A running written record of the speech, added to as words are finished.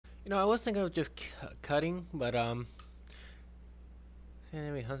No, I was thinking of just cutting, but stand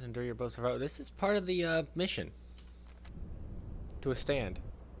enemy hunts and endure your bow survival. This is part of the mission to withstand.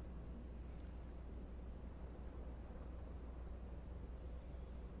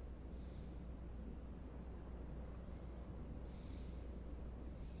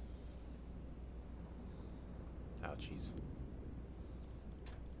 Ouchies.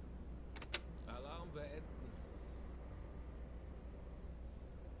 Alarm beenden.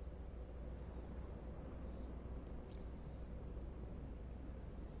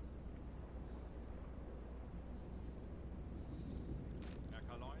 Herr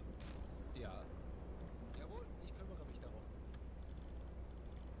Kaloin? Ja. Jawohl, ich kümmere mich darum.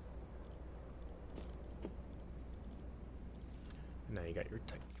 Now you got your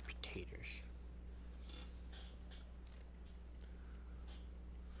potatoes.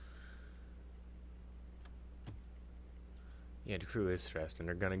 Yeah, the crew is stressed, and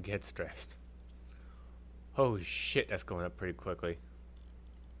they're gonna get stressed. Holy shit, that's going up pretty quickly.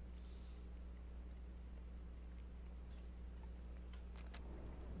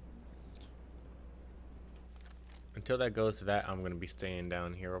 Until that goes to that, I'm gonna be staying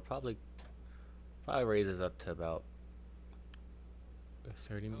down here. We'll probably raise this up to about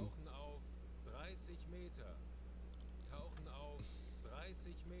 30 minutes. Tauchen auf 30 Meter. Tauchen auf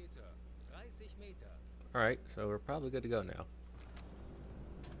 30 Meter. 30 Meter. Alright, so we're probably good to go now.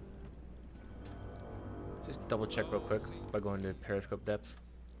 Just double check real quick by going to periscope depth.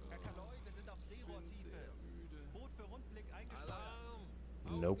 Herr Kaloy, wir sind auf Seerohrtiefe. Boot für Rundblick eingesteuert.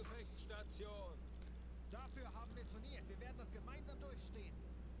 Alarm! Nope. Aufgefechtsstation! Dafür haben wir trainiert. Wir werden das gemeinsam durchstehen.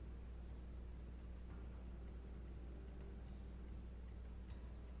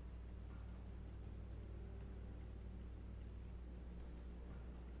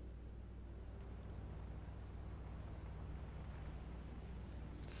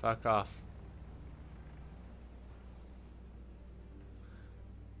 Fuck off.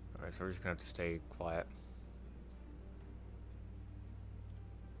 Alright, so we're just gonna have to stay quiet.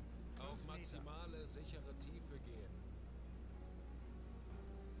 Auf maximale sichere Tiefe gehen.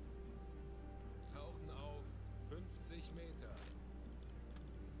 Tauchen auf 50 Meter.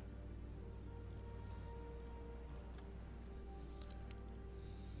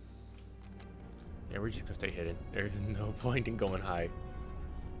 Yeah, we're just gonna stay hidden. There's no point in going high.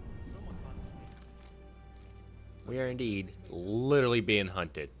 25 Meter. We are indeed literally being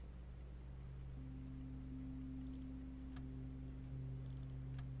hunted.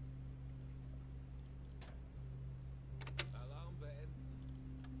 Alarm beenden.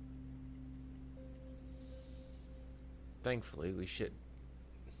 Thankfully, we should.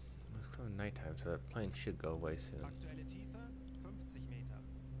 It's going nighttime, so that plane should go away soon. Aktuelle Tiefe 50 Meter.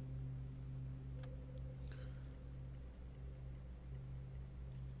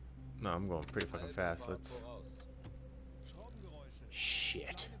 No, I'm going pretty fucking Halbe fast. Fahrt Let's. voraus. Schraubengeräusche.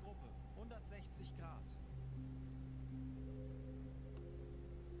 Shit. Kleine Gruppe. 160 Grad.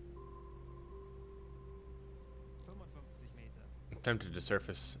 Meter. I'm tempted to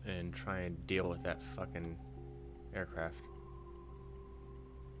surface and try and deal with that fucking aircraft.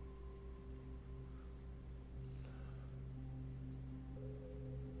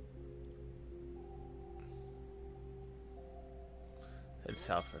 Head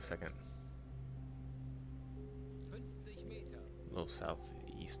south for a second. 50 Meter. A little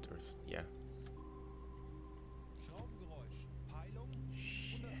southeast or yeah. Schraubengeräusch. Peilung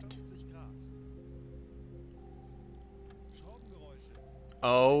Shit. 150 Grad. Schraubengeräusche.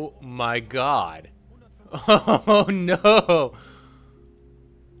 Oh my god. 150 Oh no.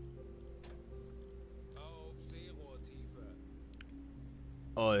 Auf Seerohrtiefe.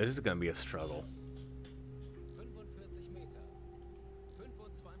 Oh, this is gonna be a struggle. 45 Meter.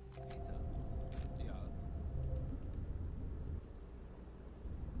 25 Meter. Ja.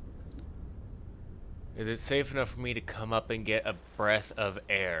 Is it safe enough for me to come up and get a breath of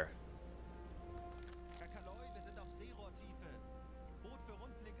air? Herr Kaloy, wir sind auf Seerohrtiefe. Boot für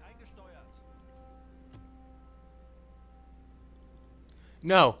Rundblick eingesteuert.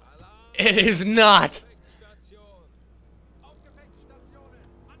 No, it is not. Station. Aufgefechtstationen.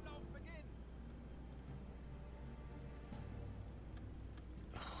 Anlauf beginnt.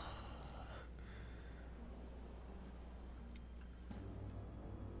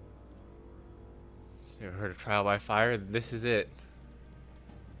 You ever heard of trial by fire? This is it.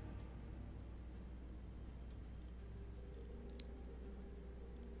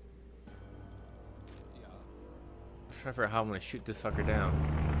 Ja. I'm trying to figure out how I'm gonna shoot this fucker down.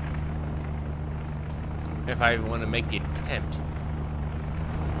 If I even want to make the attempt.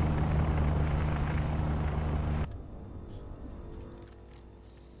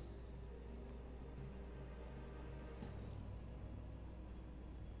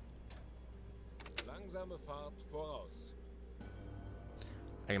 Langsame Fahrt voraus.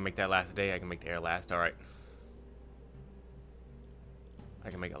 I can make that last day. I can make the air last. All right. I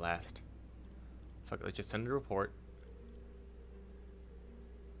can make it last. Fuck it. Let's just send a report.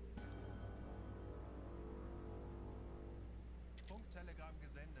 Funktelegramm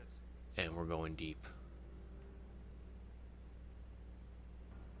gesendet. And we're going deep.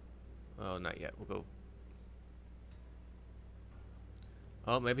 Oh, not yet. We'll go.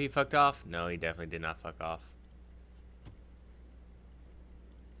 Oh, maybe he fucked off. No, he definitely did not fuck off.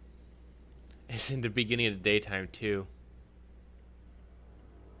 It's in the beginning of the daytime too.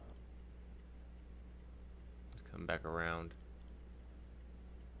 Let's come back around.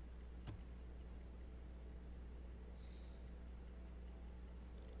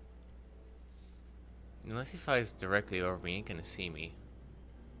 Unless he flies directly over me, he ain't gonna see me.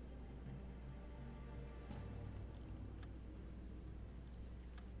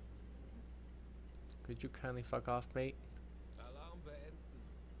 Could you kindly fuck off, mate? Alarm beenden.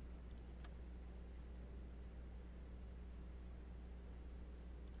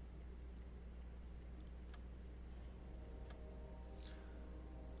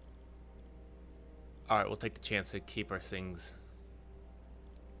 Alright, we'll take the chance to keep our things.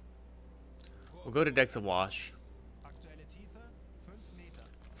 We'll go to decks of wash Aktuelle Tiefe 5 Meter.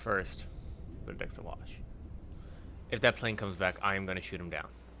 first. Go to decks of wash. If that plane comes back, I am gonna shoot him down.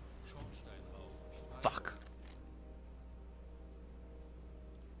 Schornstein auf. Fuck.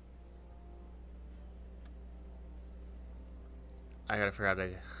 I gotta figure out a...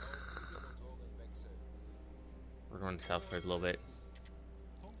 Motoren wechseln. We're going south for a little bit.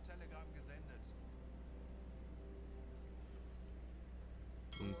 Funktelegramm gesendet.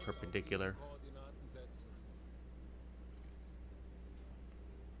 Perpendicular. Koordinaten setzen.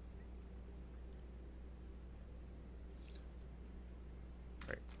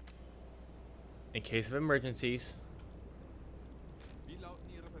 Right. In case of emergencies, Wie lauten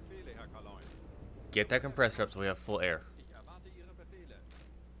Ihre Befehle, Herr Kaloin? get that compressor up so we have full air. Ich erwarte Ihre Befehle.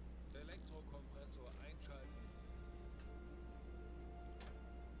 Elektrokompressor einschalten.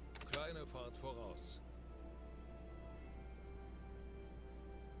 Kleine Fahrt voraus.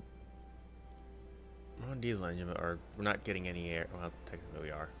 We're on diesel engine, or we're not getting any air. Well, technically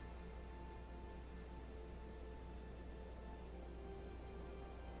we are.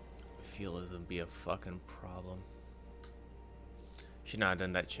 Fuel isn't be a fucking problem. Should not have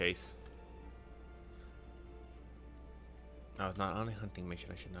done that chase. I was not on a hunting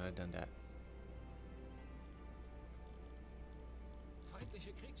mission. I should not have done that.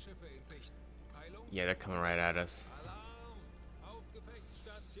 Feindliche Kriegsschiffe in Sicht. Peilung. Yeah, they're coming right at us. Alarm. Auf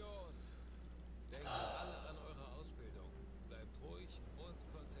Gefechtsstation. Denkt alle an eure Ausbildung. Bleibt ruhig und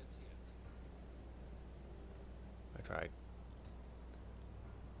konzentriert. I tried.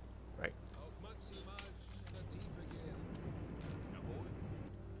 Right. Auf maximal Tiefe gehen. Jawohl.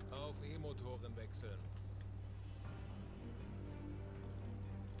 Auf E-Motoren wechseln.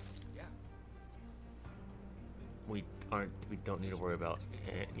 Ja. We don't need to worry about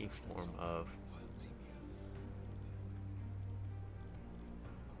any form of... Folgen Sie mir.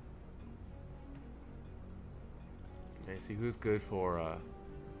 Okay, see who's good for,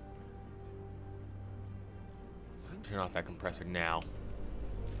 turn off that compressor now.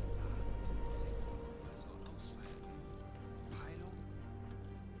 Elektrokompressor ausschalten. Peilung.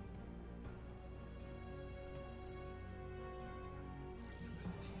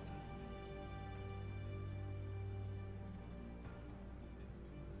 Tiefe.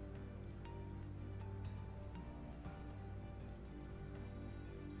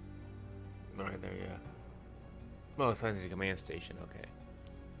 Alright, there, yeah. Oh, it's not the command station, okay.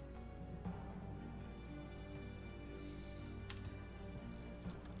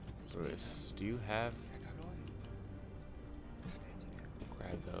 Bruce, do you have... Herr Kaloy. Bestätige.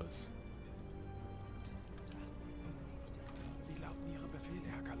 Grab those. Wie lauten Ihre Befehle,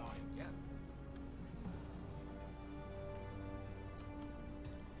 Herr Kaloin? Ja.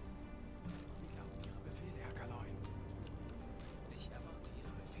 Wie lauten Ihre Befehle, Herr Kaloin? Ich erwarte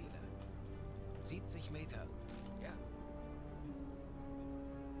Ihre Befehle. 70 Meter. Ja.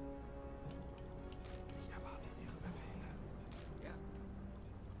 Ich erwarte Ihre Befehle. Ja.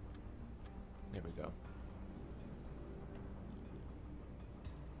 There we go.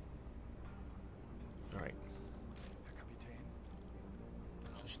 Alright, Herr Kapitän,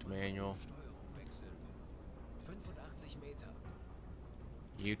 switch to manual. Steuerung wechseln. 85 Meter.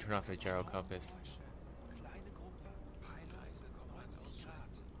 You turn off the gyro compass. Kleine Gruppe.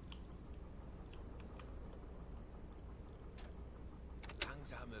 Reisekompressionsstart.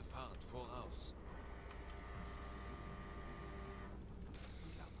 Langsame Fahrt voraus.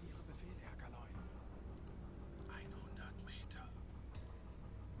 wie lauten Ihre Befehle, Herr Kaloin?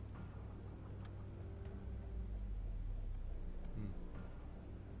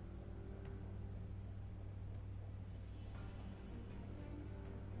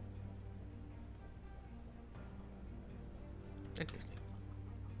 Interesting.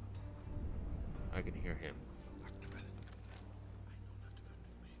 I can hear him. Aktuell 105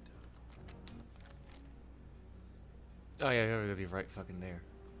 Meter. Oh yeah, he's right fucking there.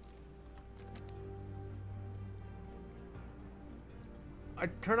 I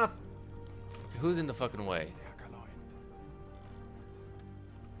turn off. Okay, who's in the fucking way? Herr Kaloin.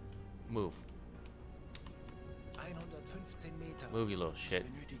 Move. 115 Meter. Move, you little Ich shit.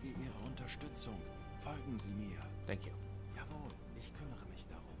 benötige Ihre Unterstützung. Folgen Sie mir. Thank you. Jawohl, ich kümmere mich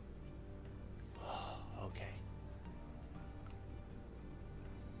darum. Okay.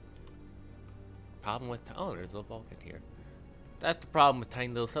 Problem with oh, there's a little bulkhead here. That's the problem with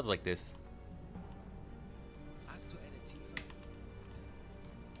tiny little subs like this. Aktuelle Tiefe.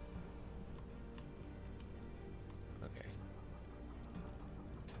 Okay.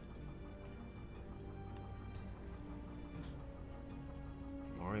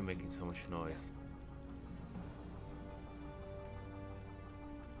 Why are we making so much noise?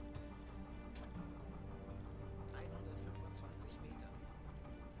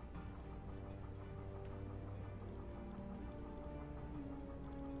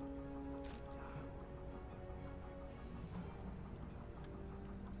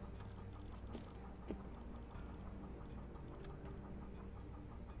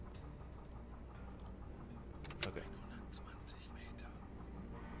 Okay. 120 Meter.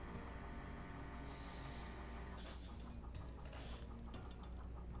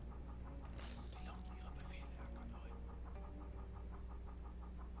 Wie lauten Ihre Befehle, Herr Kaloin?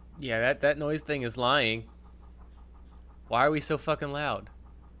 Yeah, that noise thing is lying. Why are we so fucking loud?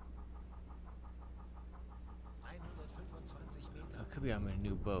 125 Meter. It could be I'm in a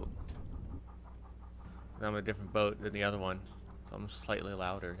new boat. I'm in a different boat than the other one, so I'm slightly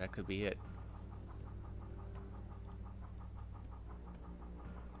louder. That could be it.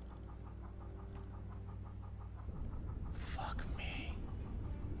 Fuck me.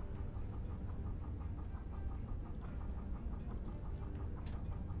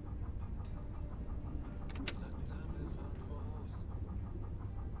 Langsame Fahrt voraus.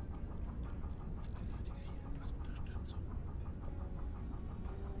 Benötige hier etwas Unterstützung.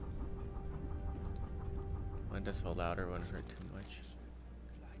 One decibel louder wouldn't hurt too much.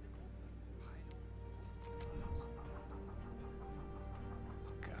 Kleine Gruppe. Heilung.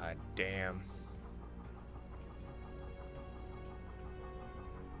 God damn.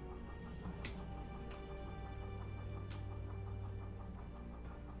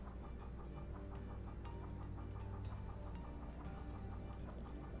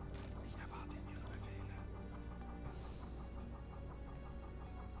 Ich erwarte Ihre Befehle.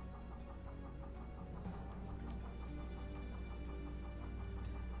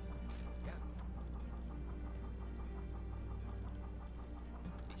 Ja.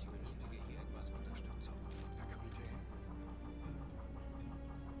 Ich benötige hier etwas Unterstützung. Herr Kapitän.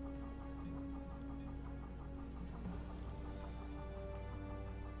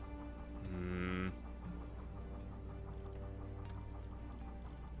 Hmm.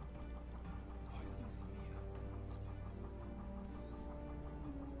 Folgen Sie mir.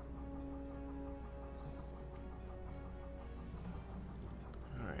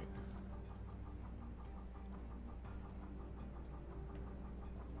 All right.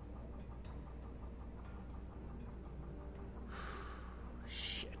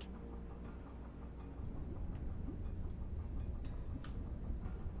 Shit.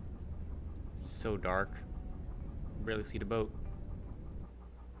 So dark. Barely see the boat.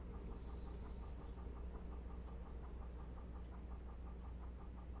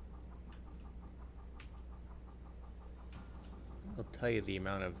 I'll tell you the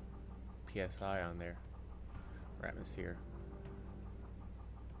amount of PSI on there, or atmosphere.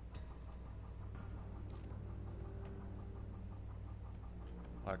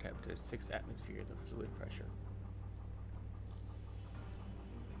 Water temperature, 6 atmospheres of fluid pressure.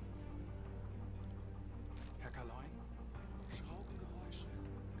 Herr Kaloin. Schraubengeräusche.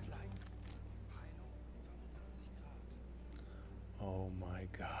 Klein. Heilung 75 Grad. Oh my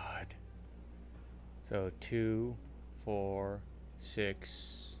god. So 2, 4,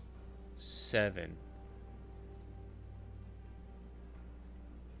 6, 7.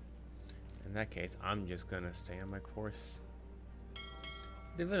 In that case, I'm just gonna stay on my course.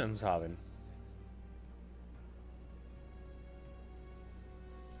 Die Wilhelmshaven.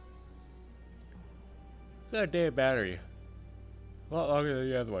 That damn battery. A lot longer than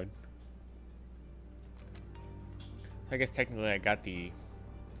the other one. So I guess technically I got the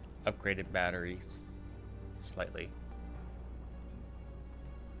upgraded battery slightly.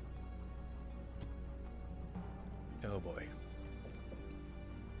 Oh boy.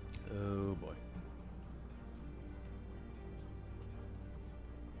 Oh boy.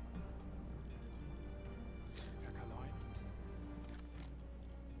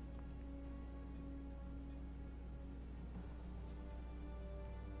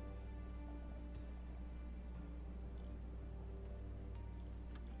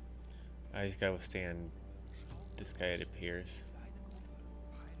 I just gotta withstand this guy, it appears.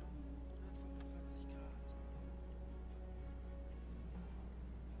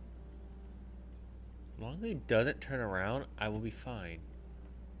 As long as he doesn't turn around, I will be fine.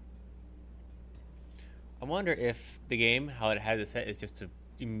 I wonder if the game, how it has it set, is just to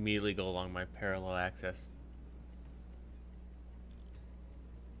immediately go along my parallel axis.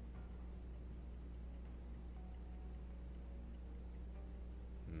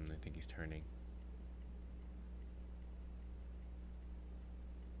 I think he's turning.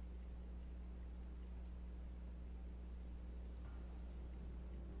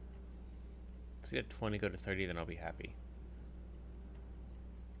 If we get 20 go to 30, then I'll be happy.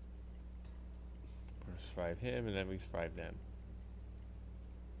 We'll survive him, and then we survive them.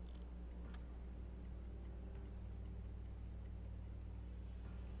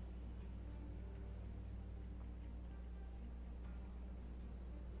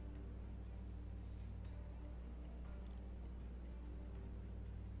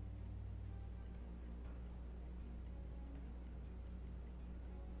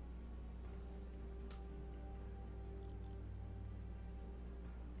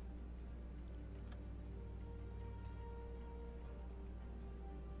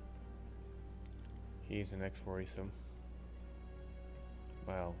 He's the next worrisome.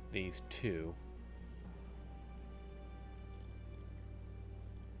 Well, these two.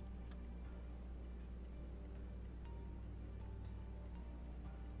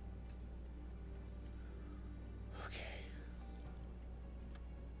 Okay.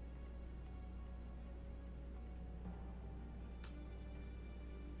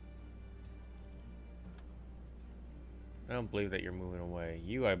 I don't believe that you're moving away.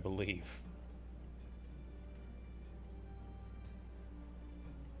 You, I believe.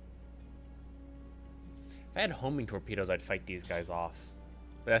 If I had homing torpedoes, I'd fight these guys off.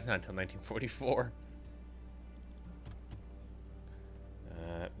 But that's not until 1944.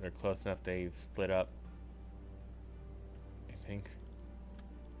 They're close enough, they've split up. I think.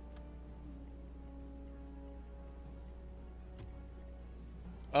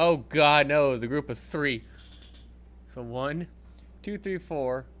 Oh god, no, it was a group of 3. So 1, 2, 3,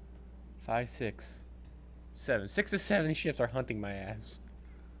 4, 5, 6, 7. 6 to 7 ships are hunting my ass.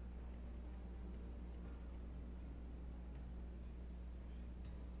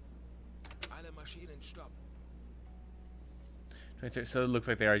 So it looks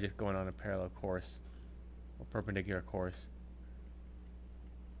like they are just going on a parallel course. Or perpendicular course.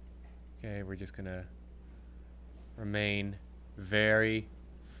 Okay, we're just gonna remain very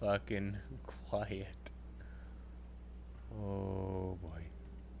fucking quiet. Oh boy.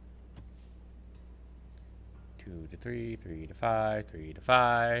 2 to 3, 3 to 5, 3 to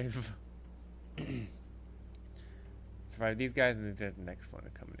 5. Survive these guys and then the next one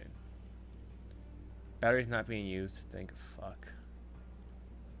coming in. Battery's not being used, thank fuck.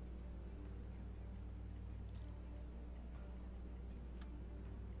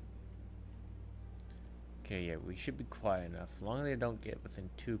 Okay, yeah, we should be quiet enough. As long as they don't get within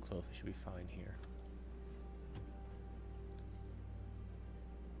too close, we should be fine here.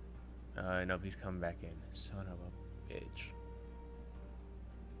 Nope, he's coming back in. Son of a bitch.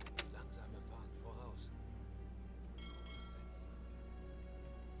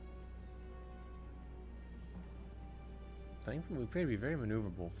 I think we appear to be very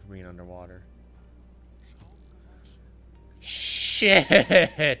maneuverable for being underwater.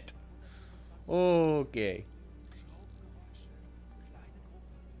 Shit! Okay.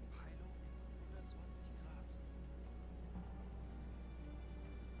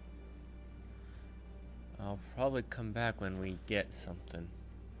 I'll probably come back when we get something.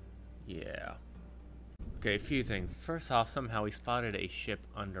 Yeah. Okay, a few things. First off, somehow we spotted a ship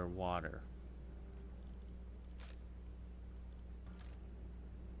underwater.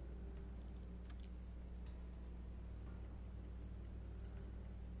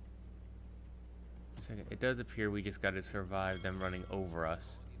 Second, it does appear we just got to survive them running over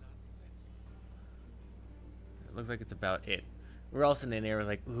us. It looks like it's about it. We're also in an area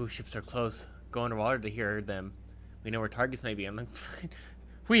like, ooh, ships are close. Go underwater to hear them. We know where targets may be. I'm like,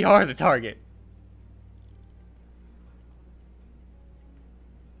 we are the target.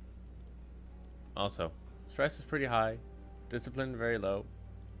 Also, stress is pretty high. Discipline very low.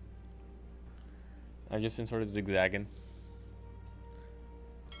 I've just been sort of zigzagging.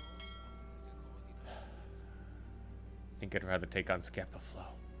 I think I'd rather take on Scapa Flow.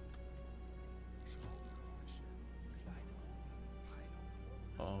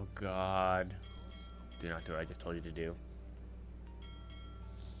 Oh god. Do not do what I just told you to do.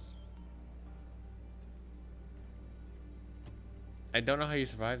 I don't know how you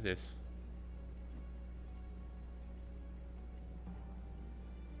survive this.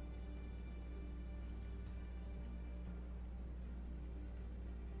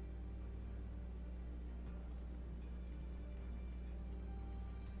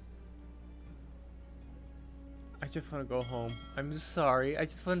 just want to go home. I'm sorry. I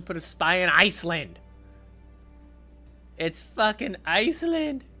just want to put a spy in Iceland. It's fucking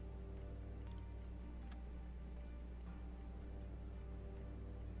Iceland.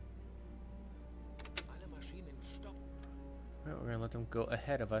 Alle Maschinen stoppen. Right, we're gonna let them go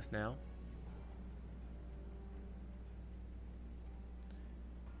ahead of us now.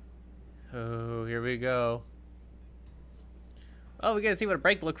 Oh, here we go. Oh, we gotta see what a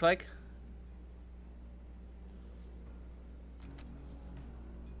brake looks like.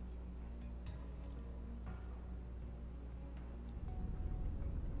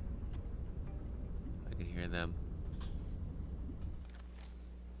 I can hear them.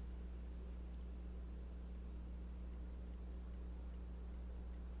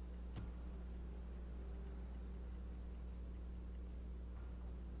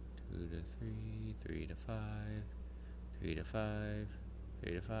 Two to three, 3 to 5, 3 to 5,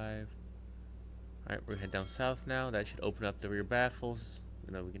 3 to 5. Alright, we're heading down south now. That should open up the rear baffles.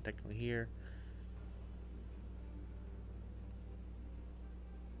 You know, we can technically hear.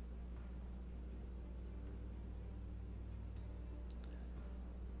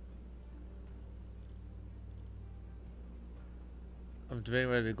 I'm debating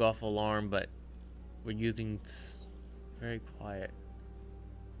whether to go off alarm, but we're using very quiet.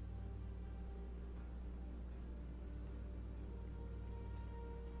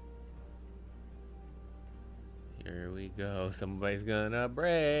 Here we go. Somebody's gonna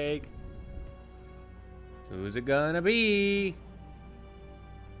break. Who's it gonna be?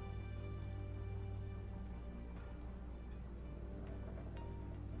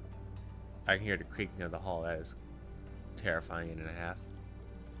 I can hear the creaking of the hull. That is terrifying and a half.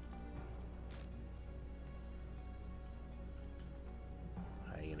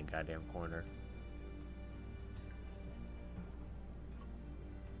 Hiding in a goddamn corner.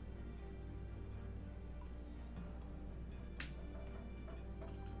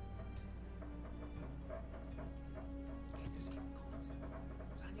 Geht es ihm gut?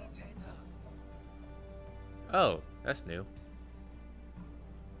 Sanitäter. Oh, that's new.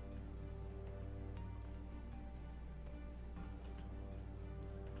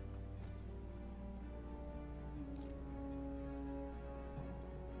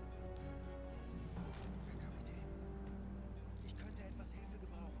 Herr Kapitän, ich könnte etwas Hilfe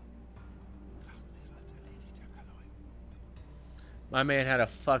gebrauchen. Betrachten Sie es als erledigt, Herr Kaloi. My man had a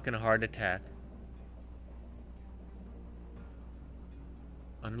fucking heart attack.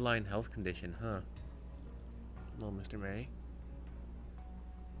 Underlying health condition, huh? Hello, Mr. May.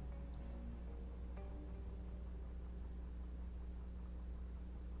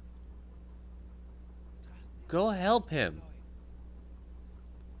 Go help him.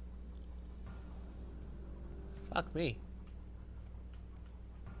 Fuck me.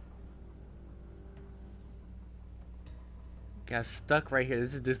 Got stuck right here.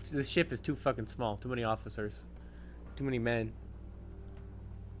 This ship is too fucking small. Too many officers. Too many men.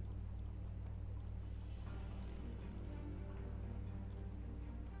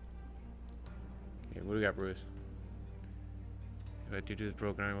 Okay, what do we got, Bruce? If I do this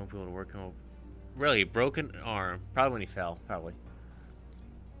broken arm, I won't be able to work him up. Really, broken arm. Probably when he fell. Probably.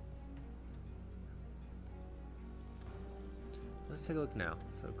 Let's take a look now.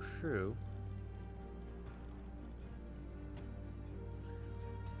 So, crew.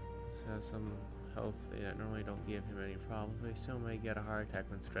 Has some health that normally don't give him any problems, but he still may get a heart attack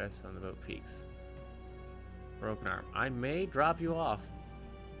when stress on the boat peaks. Broken arm. I may drop you off.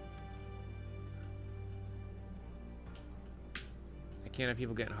 I can't have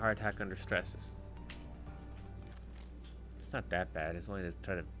people getting a heart attack under stresses. It's not that bad. It's only the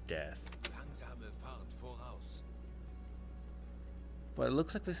threat of death. Langsame Fahrt voraus. But it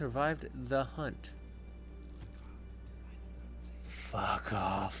looks like we survived the hunt. Fuck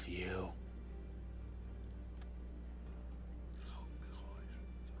off, you. Raumgeräusch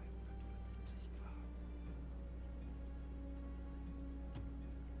 250 Grad.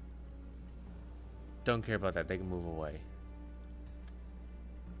 Don't care about that. They can move away.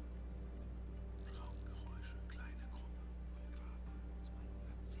 Raumgeräusche, kleine Gruppe, 0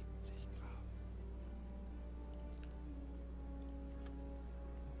 Grad, 270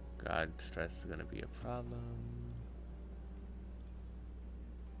 Grad. God, stress is gonna be a problem.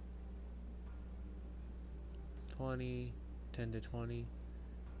 20, 10 to 20,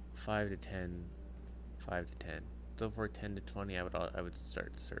 5 to 10, 5 to 10. So for 10 to 20, I would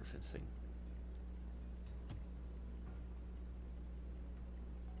start surfacing.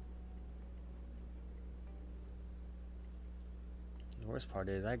 The worst part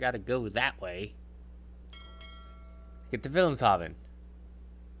is I gotta go that way. Get to Wilhelmshaven.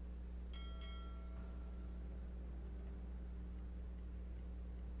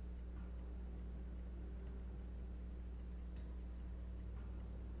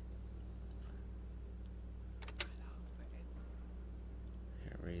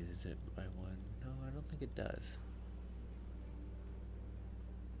 Increases it by 1. No, I don't think it does.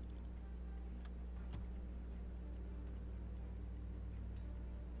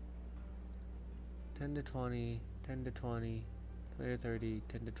 $10 to $20, $10 to $20, $20 to $30,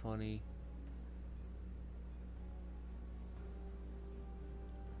 $10 to $20.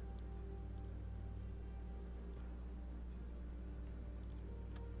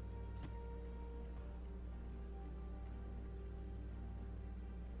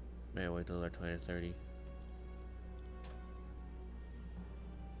 Maybe wait till they're 20 to 30.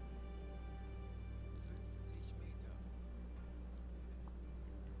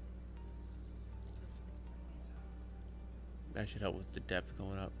 That should help with the depth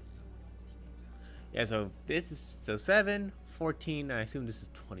going up. Yeah, so this is 7, 14, I assume this is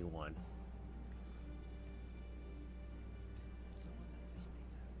 21.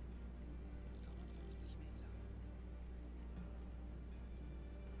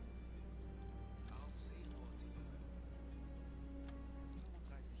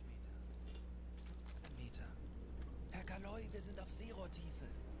 Herr Kaloi, wir sind auf Seerohrtiefe.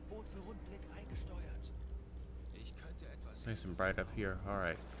 Boot für Rundblick eingesteuert. Ich könnte etwas Nice and bright up here.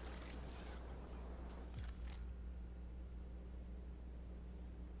 Alright.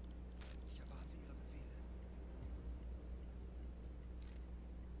 Ich erwarte Ihre Befehle.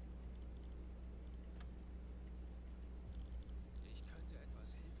 Ich könnte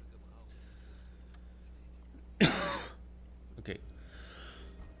etwas Hilfe gebrauchen. Okay.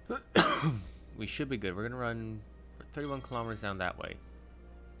 We should be good. We're gonna run 31 kilometers down that way.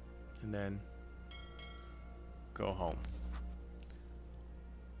 And then go home.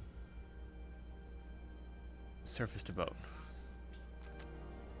 Surface to boat.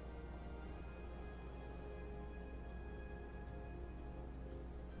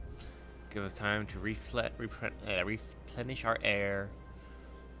 Give us time to replenish our air.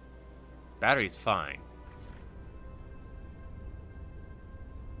 Battery's fine.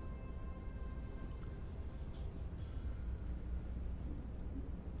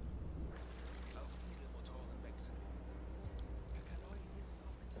 Auf Dieselmotoren wechseln. Herr Kaloi, wir sind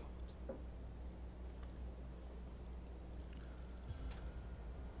aufgetaucht.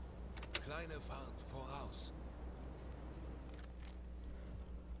 Kleine Fahrt voraus.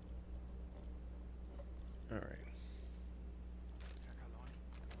 All right. Herr Kaloi,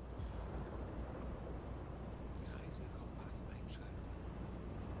 Kreiselkompass einschalten.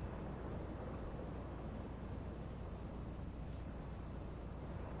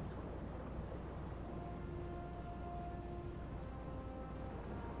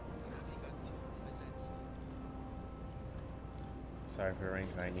 Navigation besetzen. Sorry for the range.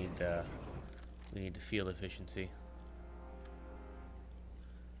 We need the field efficiency.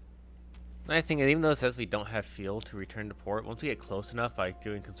 Nice thing is, even though it says we don't have fuel to return to port, once we get close enough by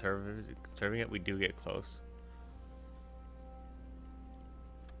doing conserving it, we do get close.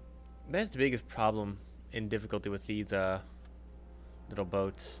 That's the biggest problem and difficulty with these little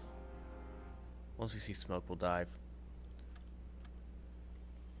boats. Once we see smoke, we'll dive.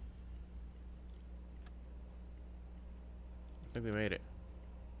 I think we made it.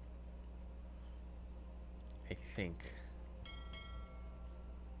 I think.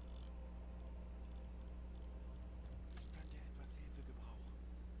 ich könnte etwas Hilfe gebrauchen.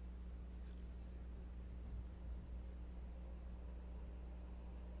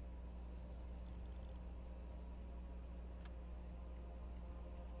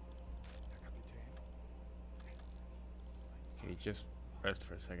 Herr Kapitän. Okay, just rest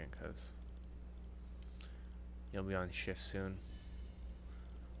for a second, cause you'll be on shift soon.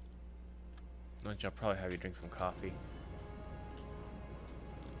 Lunch, I'll probably have you drink some coffee.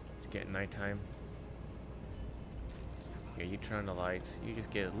 It's getting nighttime. Yeah, you turn on the lights. You just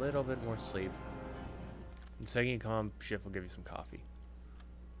get a little bit more sleep. And second you come on shift, we'll give you some coffee.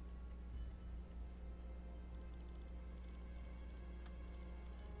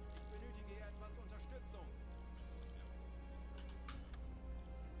 Ich benötige hier etwas Unterstützung.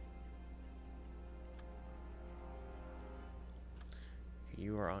 Okay,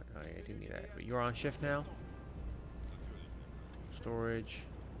 you are on. Oh yeah, I do need that. But you are on shift now. Storage,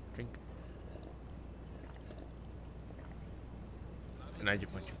 drink. And I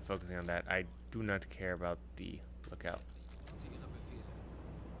just want you focusing on that. I do not care about the lookout. Bitte Ihre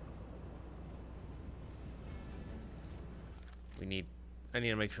Befehle. I need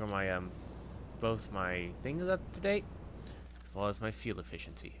to make sure my both my things up to date as well as my fuel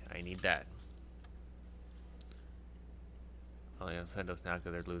efficiency. I need that. I'll send those now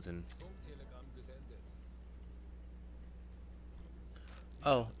because they're losing. Funktelegramm gesendet.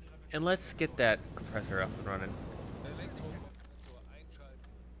 Oh, and let's get that compressor up and running. Elektrokompressor einschalten.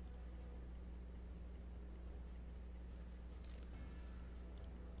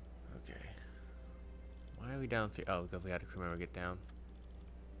 we down 3? Oh, because we had to remember to get down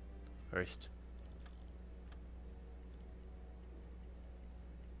first.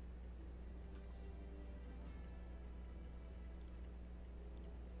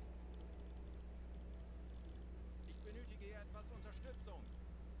 Ich benötige hier etwas Unterstützung.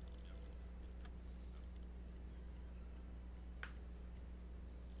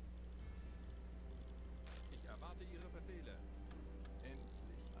 Ich erwarte Ihre Befehle.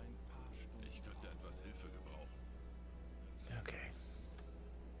 Endlich ein paar Stunden. Ich könnte etwas Hilfe gebrauchen. Okay.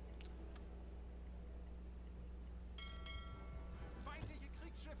 Feindliche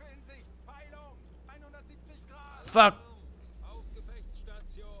Kriegsschiffe in Sicht. Peilung 170 Grad. Fuck! Auf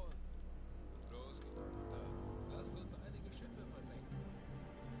Gefechtsstation! Los, lasst uns einige Schiffe versenken.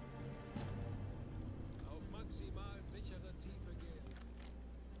 Auf maximal sichere Tiefe gehen.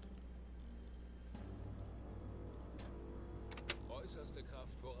 Äußerste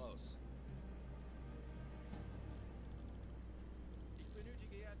Kraft voraus. Ich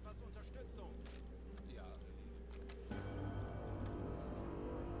benötige hier etwas Unterstützung. Ja.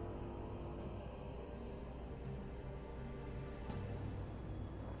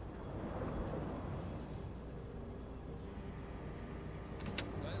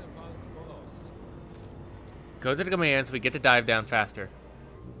 Deine Fahrt voraus. Go to the command so we get to dive down faster.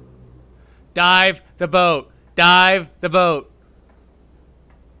 Dive the boat! Dive the boat!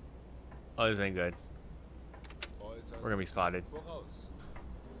 Oh, this ain't good. Äußerste We're gonna be spotted. Kraft voraus.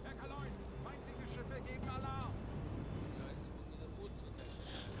 Herr Kaloin, feindliche Schiffe geben Alarm. Zeit, unseren Mut zu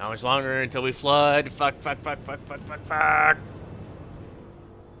testen. How much longer until we flood? Fuck, fuck, fuck, fuck, fuck, fuck, fuck.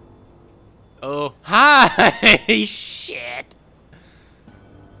 Oh, hi! Shit!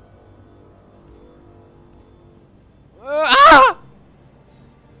 Ah!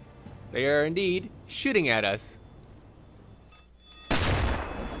 They are indeed shooting at us.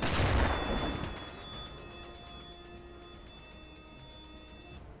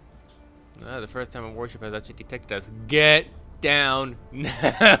 The first time a warship has actually detected us. Get down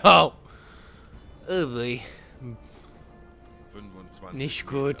now! Oh boy. 25 Nicht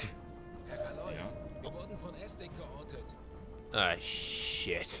gut. Herr Kaloy, wir wurden von Estik geortet. Ah,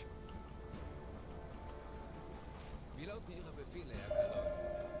 shit. Wie lauten Ihre Befehle, Herr Kaloy?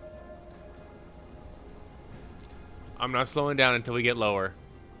 I'm not slowing down until we get lower.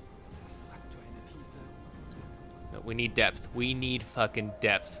 Aktuelle Tiefe. No, we need depth. We need fucking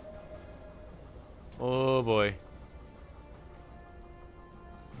depth. Oh boy.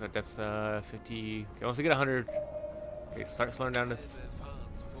 That depth 50. Okay, once we get 100. Okay, start slowing down to. Selbe Fahrt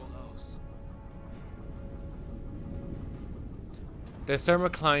voraus. The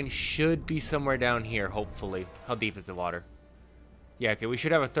thermocline should be somewhere down here, hopefully. How deep is the water? Yeah, okay, we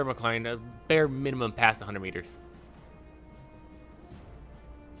should have a thermocline, a bare minimum past 100 meters.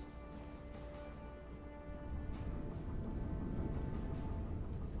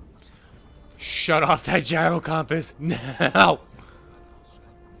 Shut off that gyro compass now! Was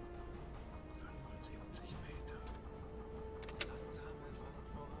ausschalten. 75 Meter. Langsame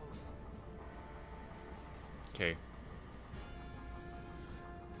Fahrt voraus. Okay.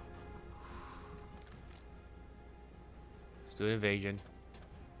 Let's do an invasion.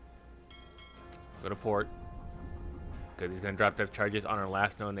 Go to port. Good, he's gonna drop depth charges on our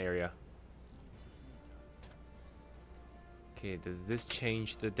last known area. Okay, does this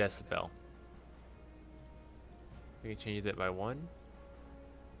change the decibel? We can change it by 1.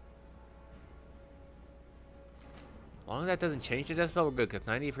 As long as that doesn't change the decibel, we're good, because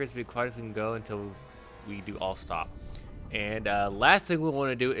 90 appears to be quite as we can go until we do all stop. And last thing we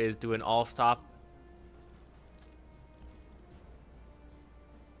want to do is do an all stop.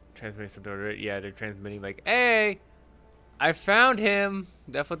 Transmitting some sort of, yeah, they're transmitting like, hey, I found him.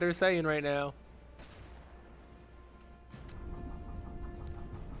 That's what they're saying right now.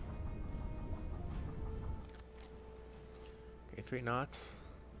 Okay, 3 knots.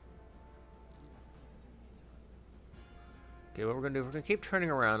 Okay, what we're gonna do, we're gonna keep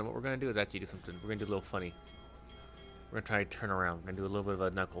turning around, and what we're gonna do is actually do something. We're gonna do a little funny. We're gonna try to turn around. We're gonna do a little bit of a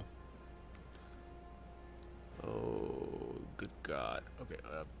knuckle. Oh, good God. Okay,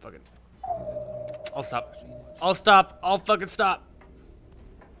 fucking. I'll stop. I'll stop. I'll fucking stop.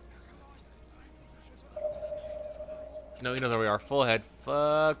 No, he knows where we are. Full head.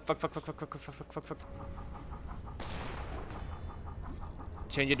 Fuck. Fuck, fuck, fuck, fuck, fuck, fuck, fuck, fuck, fuck.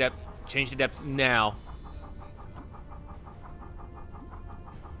 Change your depth. Change the depth now.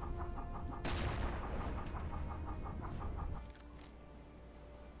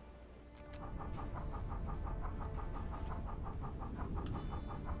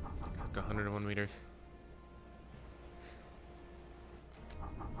 Like 101 meters.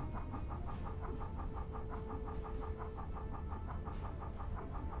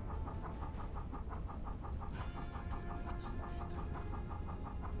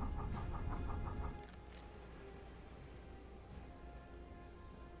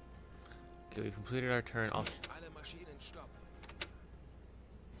 Okay, we completed our turn. Alle Maschinen stopp.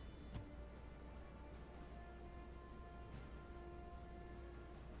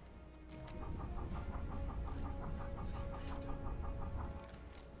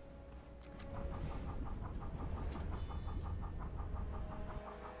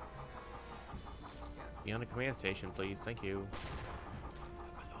 Be on the command station, please. Thank you.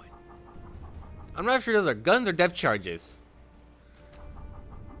 I'm not sure those are guns or depth charges.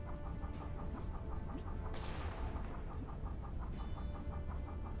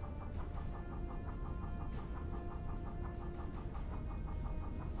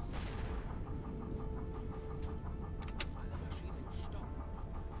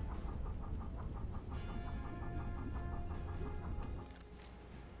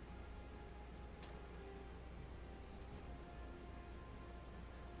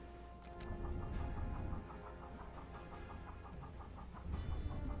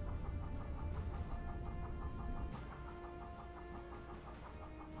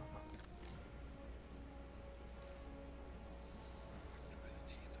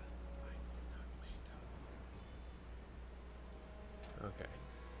 Alle Maschinen stopp. Okay.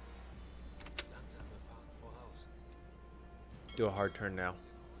 Langsame Fahrt voraus. Do a hard turn now.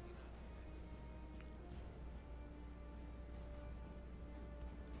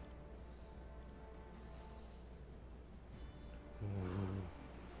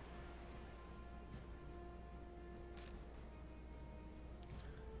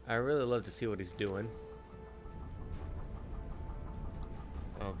 I really love to see what he's doing.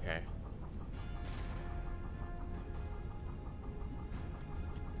 Okay.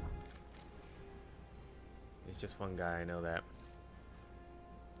 It's just one guy, I know that.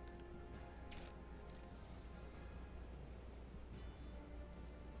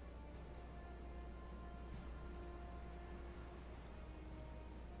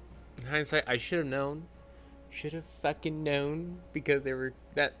 In hindsight, I should have known. Should have fucking known, because they were,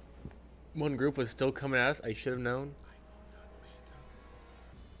 that one group was still coming at us. I should have known.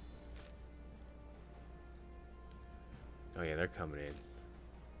 Oh yeah, they're coming in.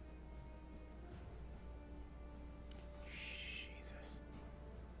 Jesus.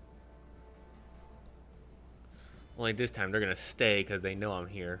 Only this time they're gonna stay because they know I'm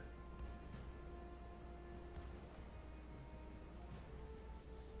here.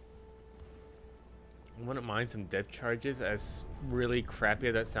 I wouldn't mind some depth charges, as really crappy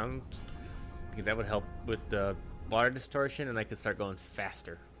as that sounds, because that would help with the water distortion and I could start going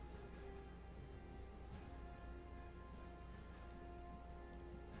faster.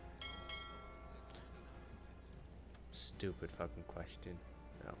 Stupid fucking question.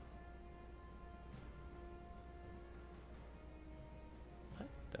 No. What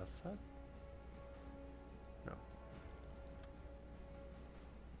the fuck? No.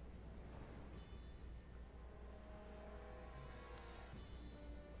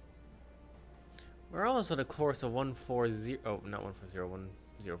 We're almost on a course of 140. Oh, not 140,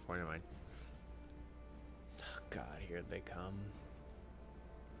 104. Never mind. Oh, God, here they come.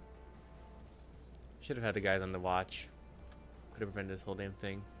 Should have had the guys on the watch. Could have prevented this whole damn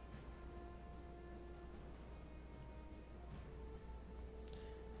thing.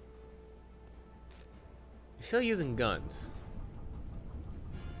 You're still using guns.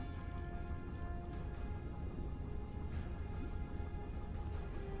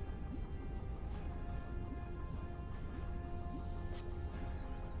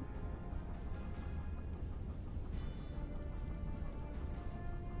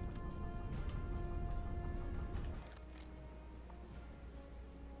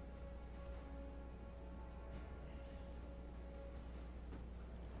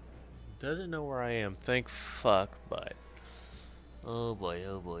 Doesn't know where I am. Thank fuck, but oh boy,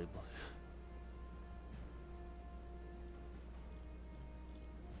 oh boy, boy.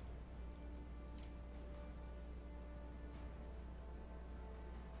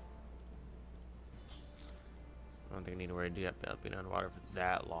 I don't think I need to worry about being underwater for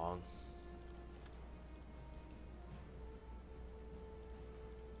that long.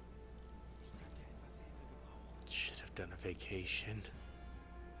 Should have done a vacation.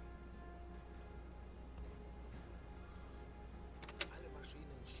 Alle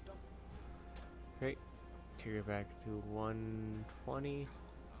Maschinen stopp. Great. Take back to 120. 120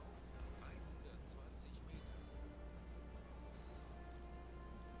 Meter.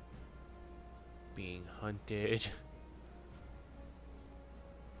 Being hunted.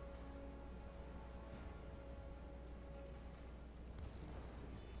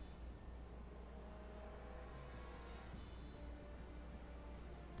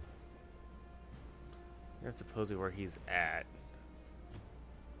 That's supposedly where he's at.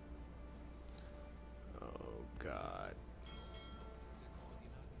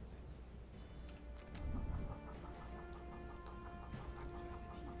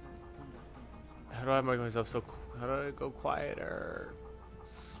 How do I make myself so? How do I go quieter?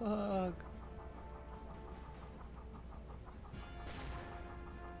 Fuck.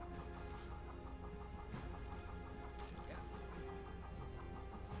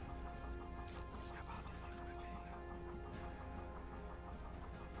 Ich erwarte Ihre Befehle.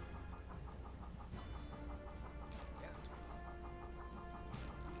 Wie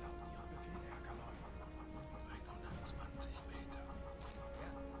lauten Ihre Befehle, Herr Kaloi? 120 Meter.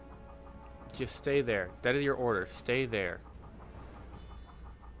 Just stay there. That is your order. Stay there.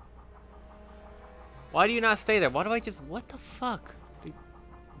 Why do you not stay there? Why do I just... What the fuck? Dude,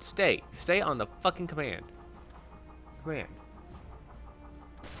 stay. Stay on the fucking command. Command.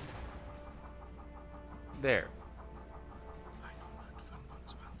 There.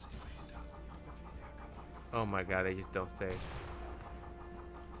 125 Meter. Ihre Befehle, Herr Kaloi. Oh my god, they just don't stay.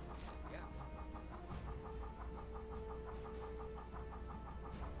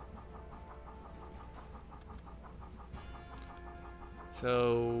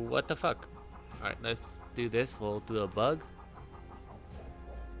 So, what the fuck? Alright, let's do this. We'll do a bug.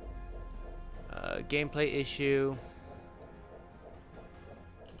 Gameplay issue.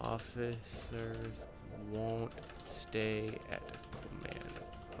 Officers won't stay at command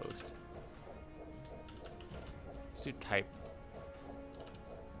post. Let's do type.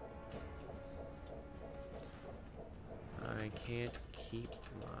 I can't keep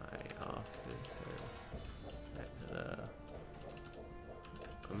my officer at the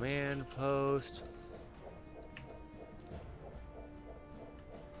command post.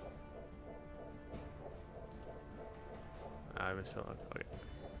 I misspelled. Okay.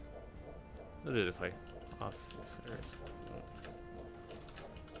 Let's do it this way. Officers.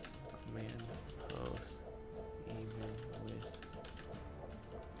 Command post. Even with.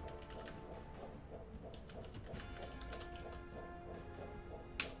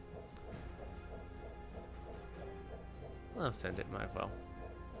 I'll send it. Might as well.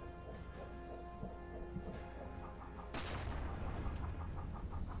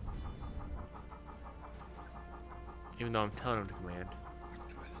 Even though I'm telling him to command.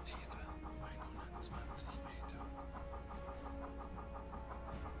 Aktuelle Tiefe 120 Meter.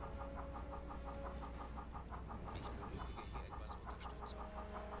 Ich benötige hier etwas Unterstützung.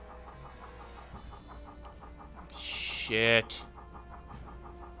 Shit.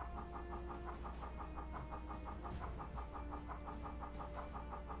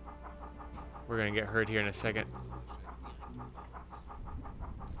 We're gonna get hurt here in a second.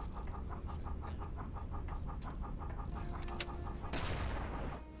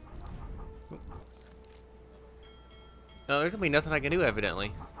 No, there's gonna be nothing I can do,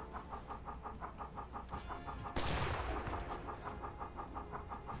 evidently.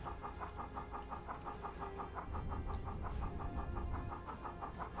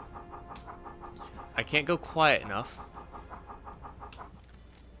 I can't go quiet enough.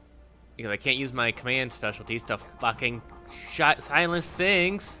 Because I can't use my command specialties to fucking silence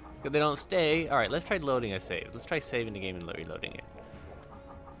things. Because they don't stay. Alright, let's try loading a save. Let's try saving the game and reloading it.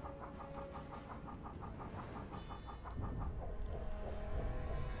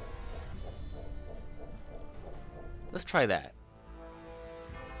 Let's try that.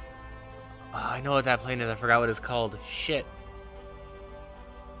 Oh, I know what that plane is. I forgot what it's called. Shit.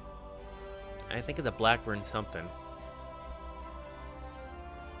 I think it's a Blackburn something.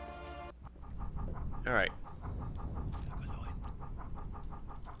 Alright. Herr Kaloi.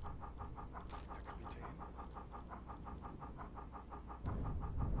 Herr Kapitän.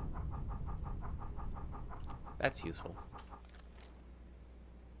 That's useful.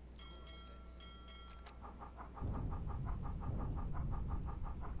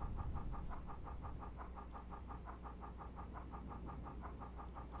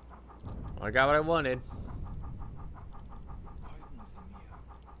 Well, I got what I wanted. Folgen Sie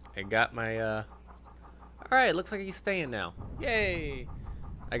mir. I got my, Alright, looks like he's staying now. Yay!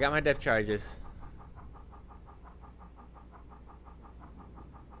 I got my depth charges.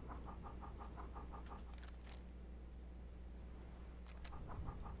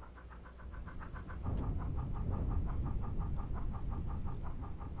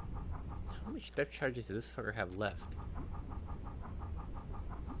 How much depth charges does this fucker have left?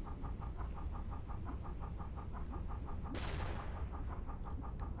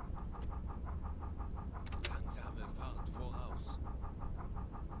 Langsame Fahrt voraus.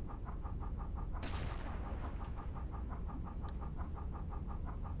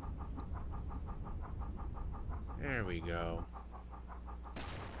 There we go.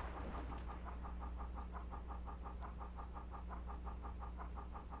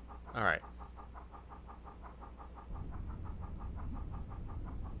 Alright.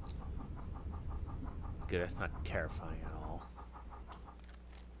 good. That's not terrifying at all.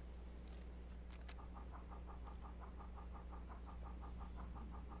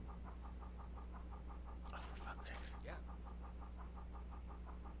 Oh, for fuck's sakes. Ja.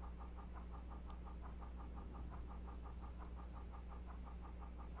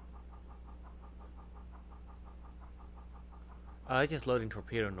 Oh, just loading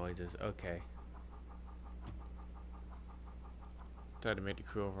torpedo noises. Okay. Try to make the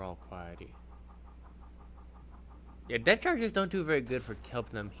crew overall quiety. Yeah, depth charges don't do very good for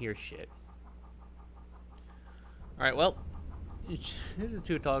helping them hear shit. Alright, well, this is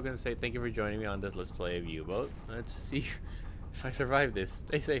Too Tall gonna say thank you for joining me on this Let's Play of U-Boat. Let's see if I survive this.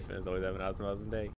 Stay safe and as always have an awesome day.